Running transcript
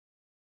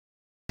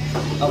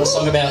Another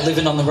song about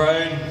living on the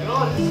road,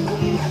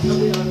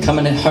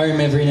 coming home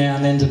every now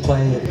and then to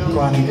play at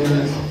grinding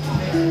groove.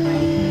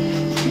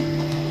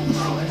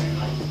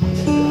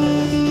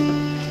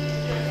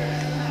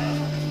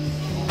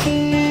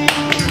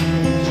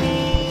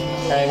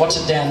 Okay, watch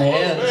it down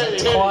there.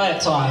 It's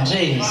quiet time.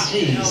 Jeez.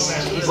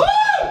 Woo!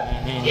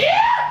 Yeah!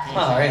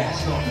 Oh yeah.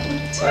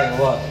 Tell you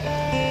what.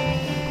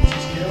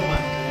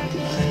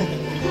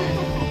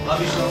 Love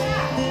you, Shaun.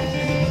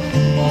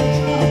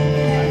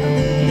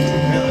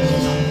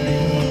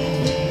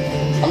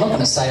 I'm not going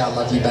to say I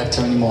love you back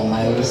to any more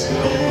males.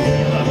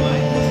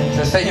 If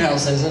a female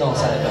says it, I'll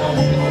say it back.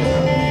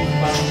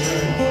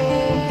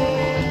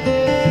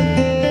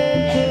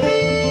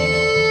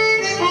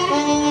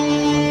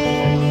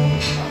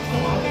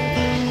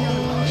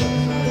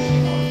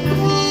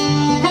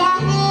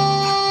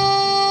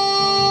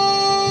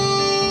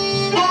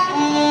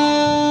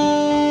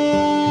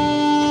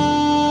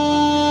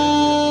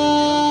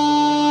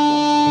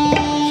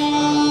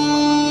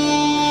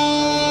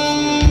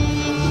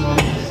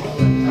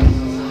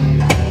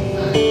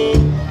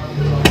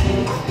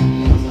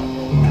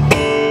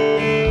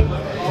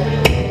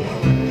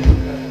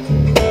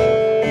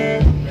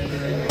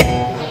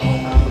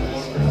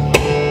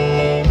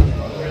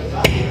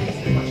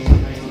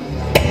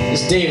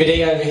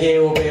 DVD over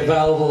here will be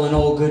available in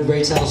all good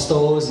retail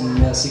stores in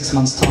about 6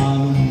 months'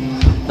 time.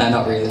 No,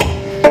 not really.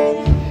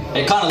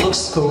 It kind of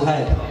looks cool,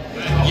 hey?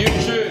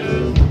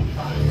 YouTube.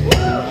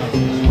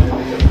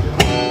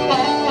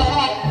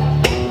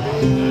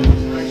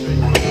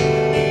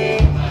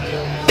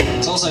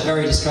 It's also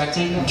very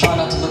distracting. Try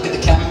not to look at the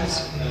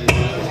cameras.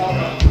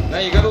 No,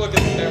 you gotta look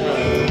at the camera.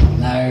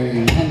 No,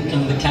 you can't look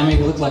into the camera.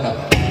 You look like a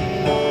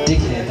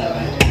dickhead that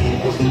way.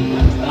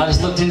 I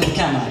just looked into the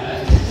camera.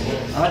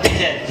 I'm a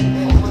dickhead.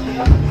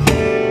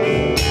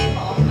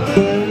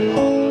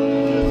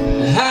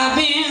 I've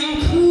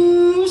been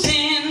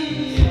cruising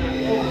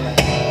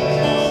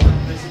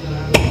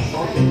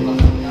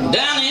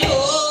down the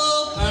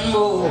open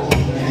road.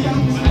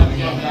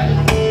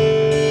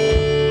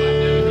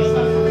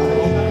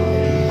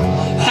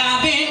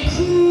 I've been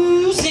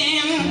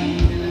cruising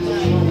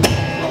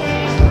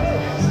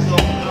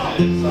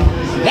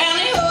down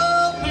the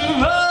open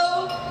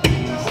road.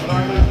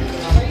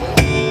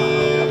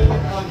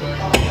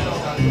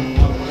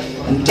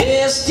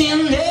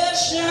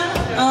 Destination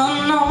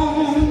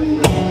unknown,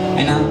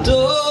 and I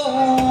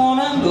don't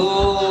wanna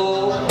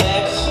go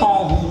back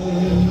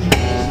home.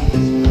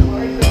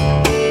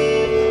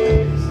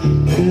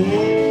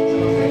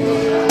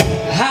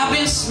 I've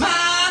been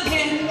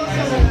smiling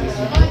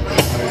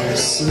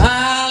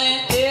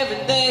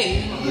every day,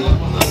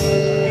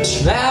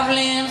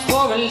 traveling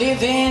for a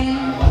living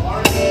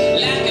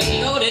like a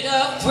loaded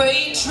up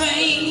freight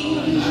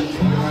train.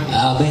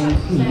 I've been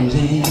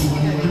cruising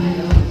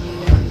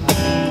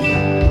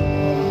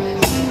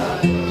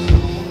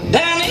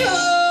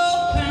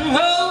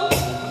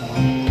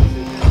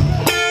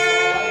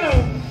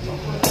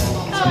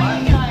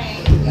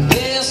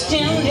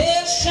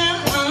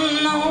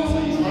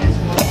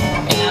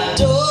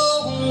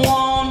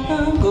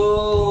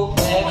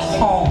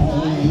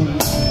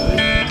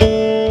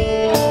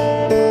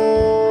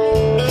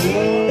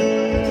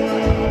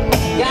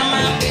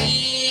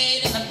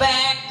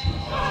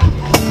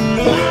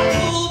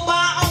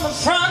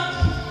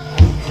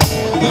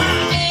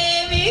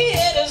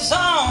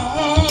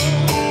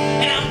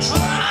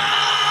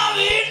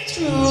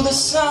the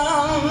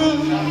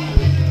sun.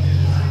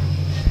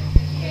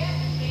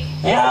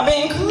 Yeah, I've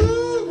been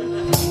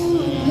cruising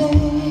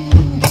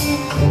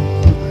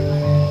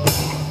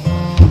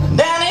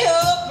down the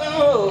open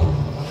road.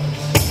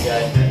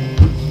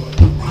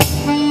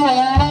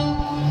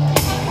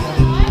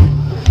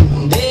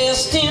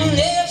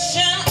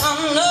 Destination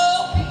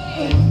unknown,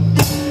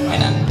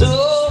 and I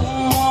don't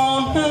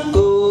wanna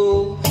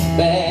go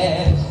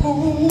back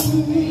home.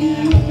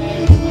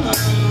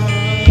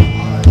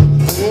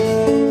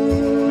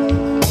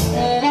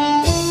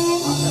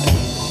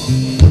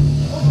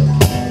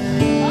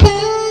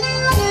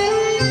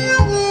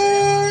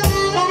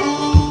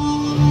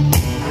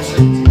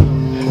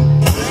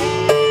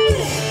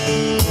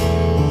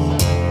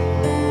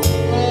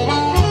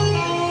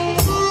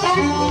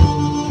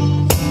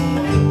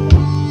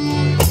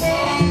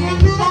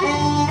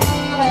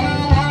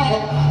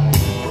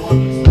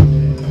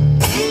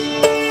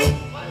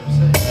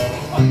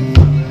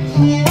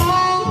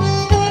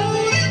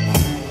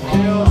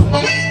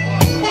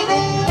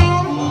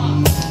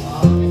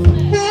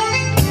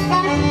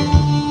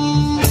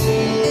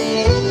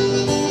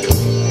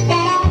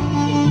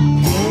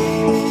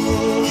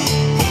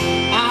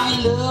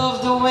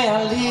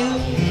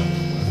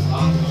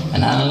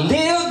 And I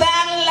live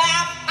that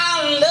life I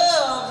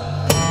love,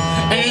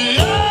 and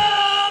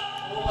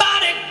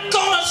nobody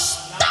gonna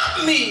stop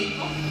me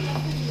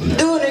from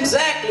doing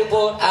exactly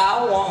what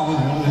I want.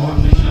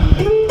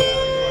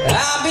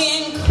 I've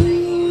been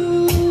cruising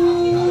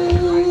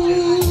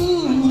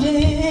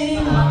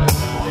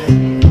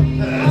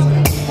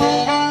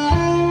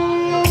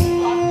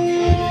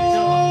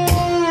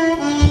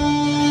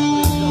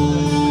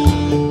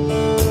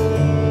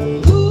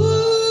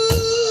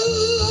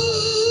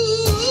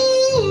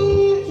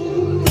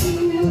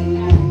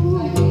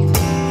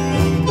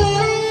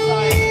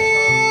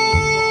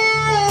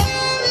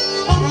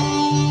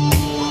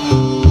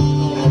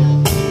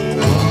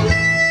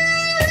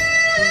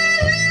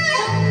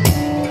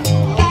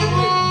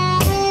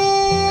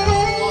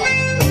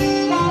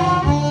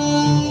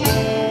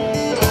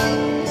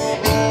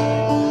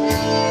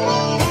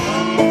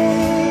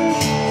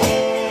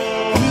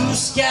blue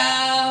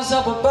skies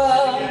up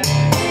above,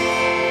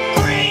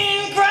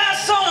 green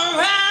grass all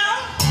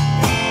around.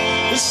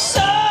 There's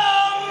so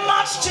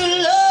much to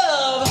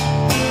love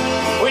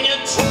when you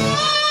try.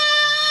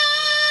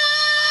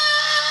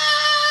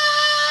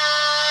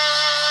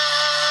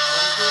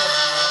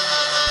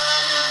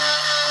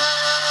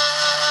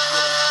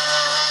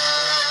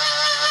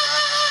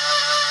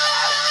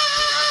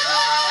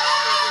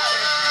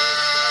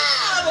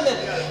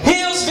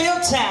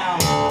 Healesville town.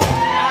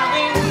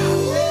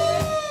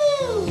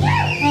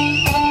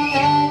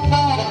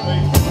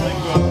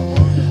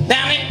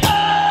 Down the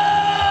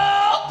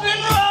open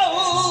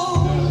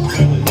road.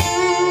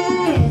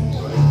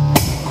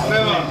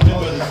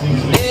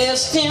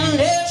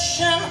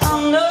 Destination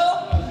unknown,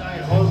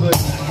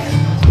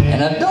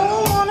 and I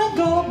don't wanna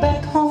go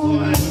back home.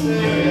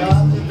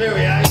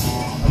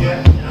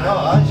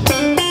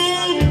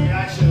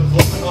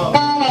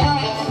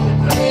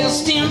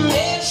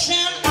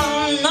 Destination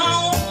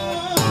unknown,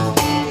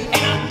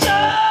 and I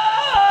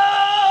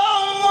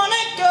don't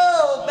wanna go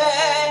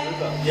back.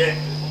 Yeah,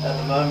 at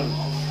the moment.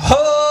 Oh,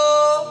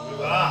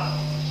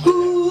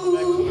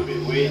 Makes it a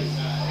bit weird.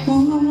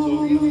 I'm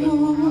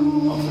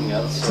from the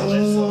other side.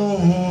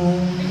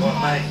 What,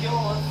 mate?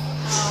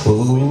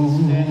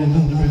 Standing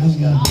in the river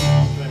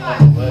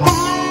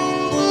scarf.